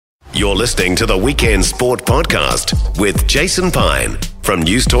You're listening to the Weekend Sport Podcast with Jason Pine from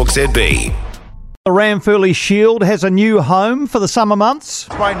News Talk ZB. The Ranfurly Shield has a new home for the summer months.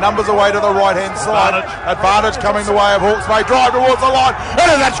 Hawke's Bay numbers away to the right-hand side. Advantage coming the way of Hawke's Bay. Drive towards the line. It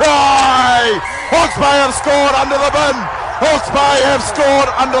is a try! Hawke's Bay have scored under the bin. Hawke's Bay have scored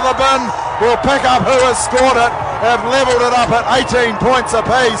under the bin. We'll pick up who has scored it. Have levelled it up at 18 points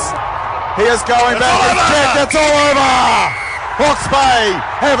apiece. He is going back and checked. It's all over! Hawke's Bay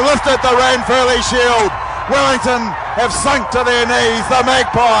have lifted the Ranfurly Shield. Wellington have sunk to their knees. The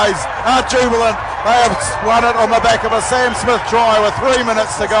Magpies are jubilant. They have won it on the back of a Sam Smith try with 3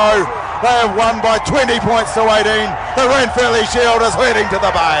 minutes to go. They have won by 20 points to 18. The Ranfurly Shield is heading to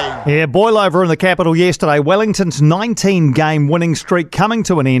the Bay. Yeah, boil over in the capital yesterday. Wellington's 19-game winning streak coming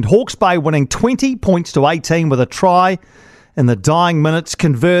to an end. Hawke's Bay winning 20 points to 18 with a try in the dying minutes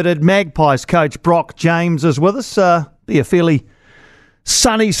converted. Magpies coach Brock James is with us. Be a fairly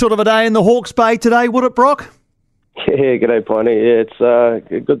sunny sort of a day in the Hawke's Bay today, would it, Brock? Yeah, g'day, Piney. Yeah, it's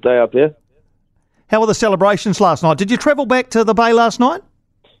a good day up here. How were the celebrations last night? Did you travel back to the Bay last night?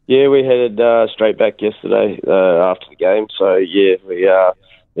 Yeah, we headed straight back yesterday after the game. So, yeah,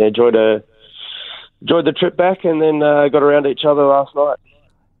 we enjoyed the trip back and then got around each other last night.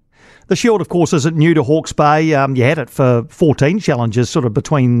 The Shield, of course, isn't new to Hawke's Bay. You had it for 14 challenges sort of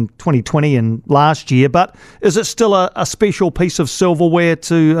between 2020 and last year. But is it still a special piece of silverware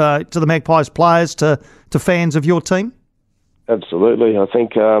to the Magpies players, to fans of your team? Absolutely. I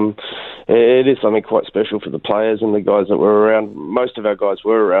think it is something quite special for the players and the guys that were around. Most of our guys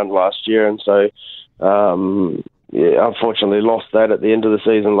were around last year, and so unfortunately lost that at the end of the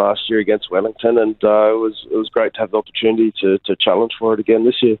season last year against Wellington, and it was great to have the opportunity to challenge for it again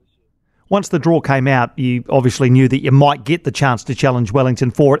this year. Once the draw came out, you obviously knew that you might get the chance to challenge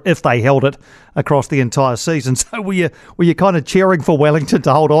Wellington for it if they held it across the entire season. So were you kind of cheering for Wellington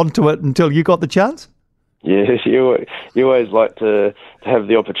to hold on to it until you got the chance? Yeah, you always like to have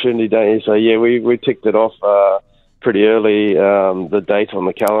the opportunity, don't you? So, yeah, we ticked it off pretty early, the date on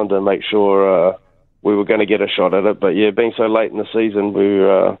the calendar, make sure we were going to get a shot at it. But, yeah, being so late in the season,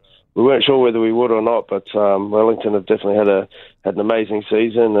 we weren't sure whether we would or not, but Wellington have definitely had an amazing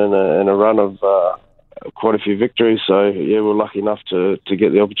season and a run of quite a few victories. So, yeah, we're lucky enough to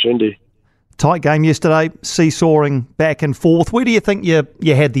get the opportunity. Tight game yesterday, seesawing back and forth. Where do you think you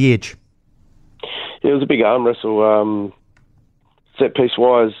had the edge? Yeah, it was a big arm wrestle. Set piece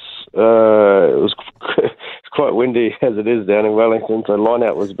wise, it was quite windy as it is down in Wellington, so line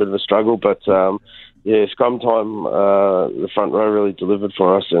out was a bit of a struggle. But yeah, scrum time, the front row really delivered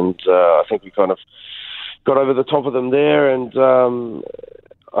for us, and I think we kind of got over the top of them there. And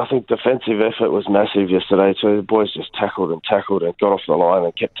I think defensive effort was massive yesterday too. The boys just tackled and got off the line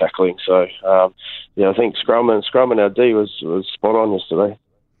and kept tackling. So yeah, I think scrum and our D was spot on yesterday.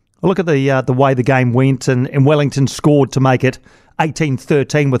 Look at the way the game went, and Wellington scored to make it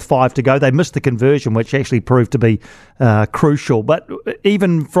 18-13 with 5 to go. They missed the conversion, which actually proved to be crucial. But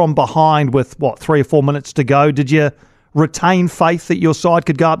even from behind with, 3 or 4 minutes to go, did you retain faith that your side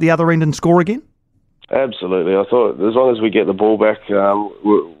could go up the other end and score again? Absolutely. I thought as long as we get the ball back,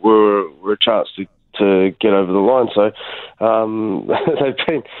 we're a chance to get over the line. So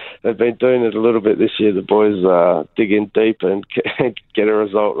they've been doing it a little bit this year. The boys dig in deep and get a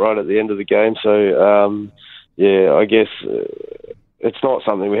result right at the end of the game. So yeah, I guess it's not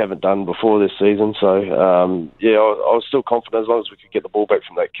something we haven't done before this season. So yeah, I was still confident as long as we could get the ball back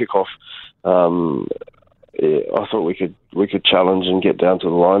from that kickoff. Yeah, I thought we could challenge and get down to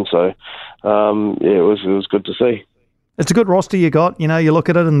the line. So yeah, it was good to see. It's a good roster you got. You know, you look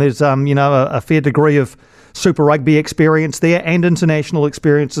at it and there's, a fair degree of Super Rugby experience there and international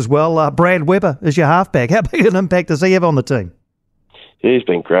experience as well. Brad Webber is your halfback. How big an impact does he have on the team? He's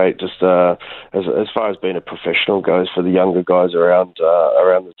been great. Just as far as being a professional goes for the younger guys around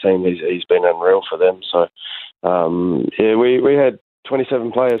the team, he's been unreal for them. So yeah, we had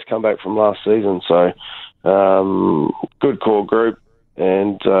 27 players come back from last season. So good core group.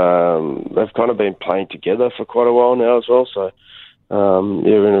 And they've kind of been playing together for quite a while now as well. So, yeah,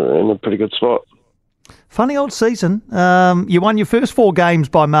 we're in a pretty good spot. Funny old season. You won your first 4 games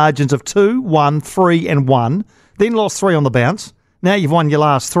by margins of 2, 1, 3 and 1. Then lost 3 on the bounce. Now you've won your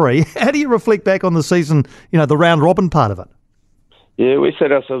last 3. How do you reflect back on the season, the round robin part of it? Yeah, we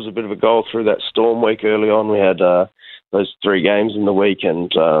set ourselves a bit of a goal through that storm week early on. We had those 3 games in the week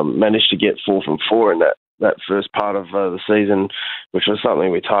and managed to get 4 from 4 in that first part of the season, which was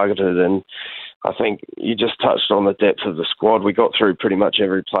something we targeted. And I think you just touched on the depth of the squad. We got through pretty much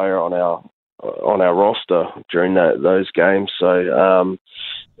every player on our roster during those games. So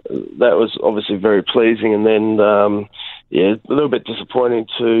that was obviously very pleasing. And then a little bit disappointing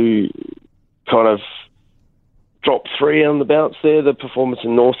to kind of drop 3 on the bounce there. The performance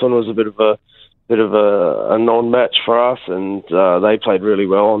in Northland was a bit of a non-match for us, and they played really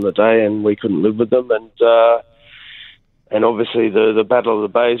well on the day, and we couldn't live with them. And obviously the Battle of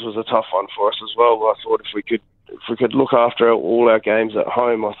the Bays was a tough one for us as well. I thought if we could look after all our games at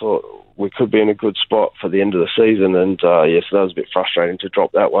home, I thought we could be in a good spot for the end of the season. And so that was a bit frustrating to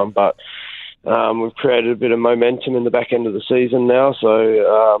drop that one, but we've created a bit of momentum in the back end of the season now,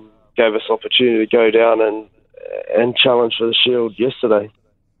 so gave us opportunity to go down and challenge for the Shield yesterday.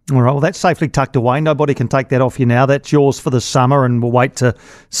 All right, well, that's safely tucked away. Nobody can take that off you now. That's yours for the summer, and we'll wait to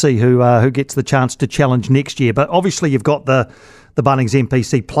see who gets the chance to challenge next year. But obviously you've got the Bunnings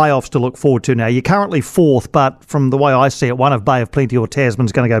NPC playoffs to look forward to now. You're currently 4th, but from the way I see it, one of Bay of Plenty or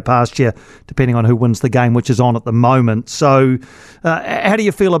Tasman's going to go past you, depending on who wins the game, which is on at the moment. So how do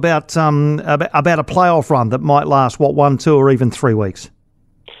you feel about a playoff run that might last, 1, 2 or even 3 weeks?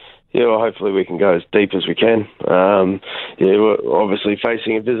 Yeah, well, hopefully we can go as deep as we can. We're obviously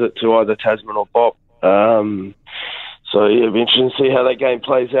facing a visit to either Tasman or Bop. So it'll be interesting to see how that game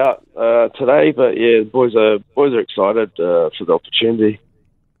plays out today. But the boys are excited for the opportunity.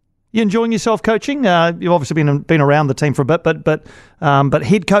 You enjoying yourself coaching? You've obviously been around the team for a bit, but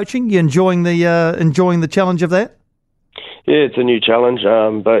head coaching, you enjoying the challenge of that? Yeah, it's a new challenge,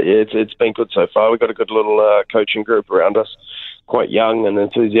 but it's been good so far. We've got a good little coaching group around us, quite young and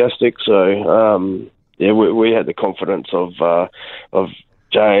enthusiastic. So we had the confidence of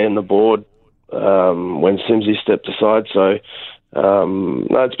Jay and the board when Simsy stepped aside. So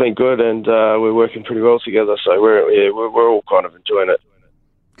it's been good, and we're working pretty well together. So we're all kind of enjoying it.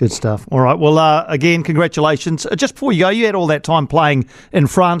 Good stuff. All right. Well, again, congratulations. Just before you go, you had all that time playing in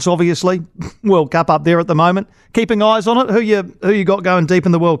France, obviously. World Cup up there at the moment. Keeping eyes on it. Who you got going deep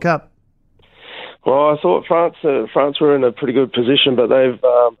in the World Cup? Well, I thought France were in a pretty good position, but they've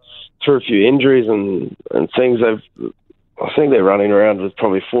through a few injuries and things. I think they're running around with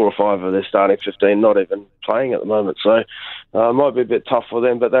probably 4 or 5 of their starting 15 not even playing at the moment. So it might be a bit tough for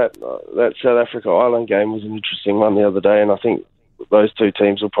them. But that South Africa Ireland game was an interesting one the other day, and I think those 2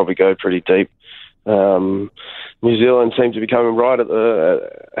 teams will probably go pretty deep. New Zealand seems to be coming right at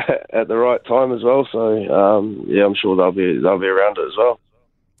the right time as well. So I'm sure they'll be around it as well.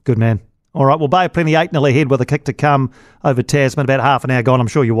 Good man. All right, well, Bay of Plenty 8-0 ahead with a kick to come over Tasman, about half an hour gone. I'm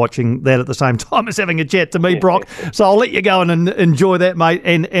sure you're watching that at the same time as having a chat to me, Brock. So I'll let you go and enjoy that, mate,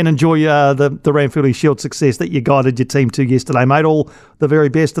 and enjoy the Ranfurly Shield success that you guided your team to yesterday, mate. All the very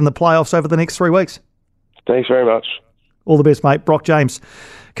best in the playoffs over the next 3 weeks. Thanks very much. All the best, mate. Brock James,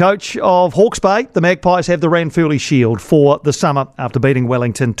 coach of Hawke's Bay. The Magpies have the Ranfurly Shield for the summer after beating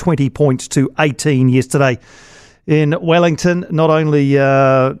Wellington 20 points to 18 yesterday. In Wellington, not only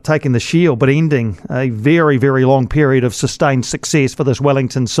taking the shield, but ending a very, very long period of sustained success for this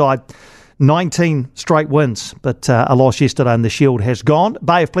Wellington side. 19 straight wins, but a loss yesterday and the shield has gone.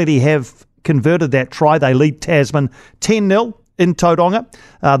 Bay of Plenty have converted that try. They lead Tasman 10-0 in Tauranga.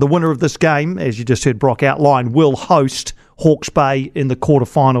 The winner of this game, as you just heard Brock outline, will host Hawke's Bay in the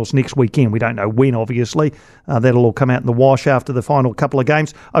quarterfinals next weekend. We don't know when, obviously. That'll all come out in the wash after the final couple of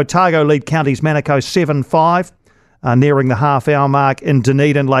games. Otago lead Counties Manukau 7-5. Nearing the half-hour mark in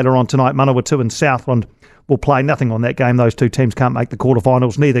Dunedin later on tonight. Manawatu and Southland will play. Nothing on that game. Those 2 teams can't make the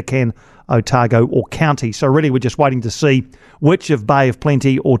quarterfinals. Neither can Otago or County. So really we're just waiting to see which of Bay of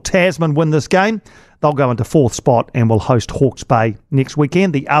Plenty or Tasman win this game. They'll go into 4th spot and will host Hawke's Bay next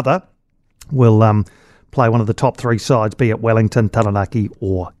weekend. The other will play one of the top 3 sides, be it Wellington, Taranaki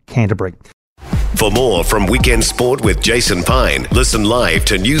or Canterbury. For more from Weekend Sport with Jason Pine, listen live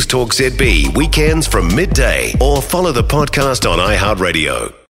to News Talk ZB weekends from midday or follow the podcast on iHeartRadio.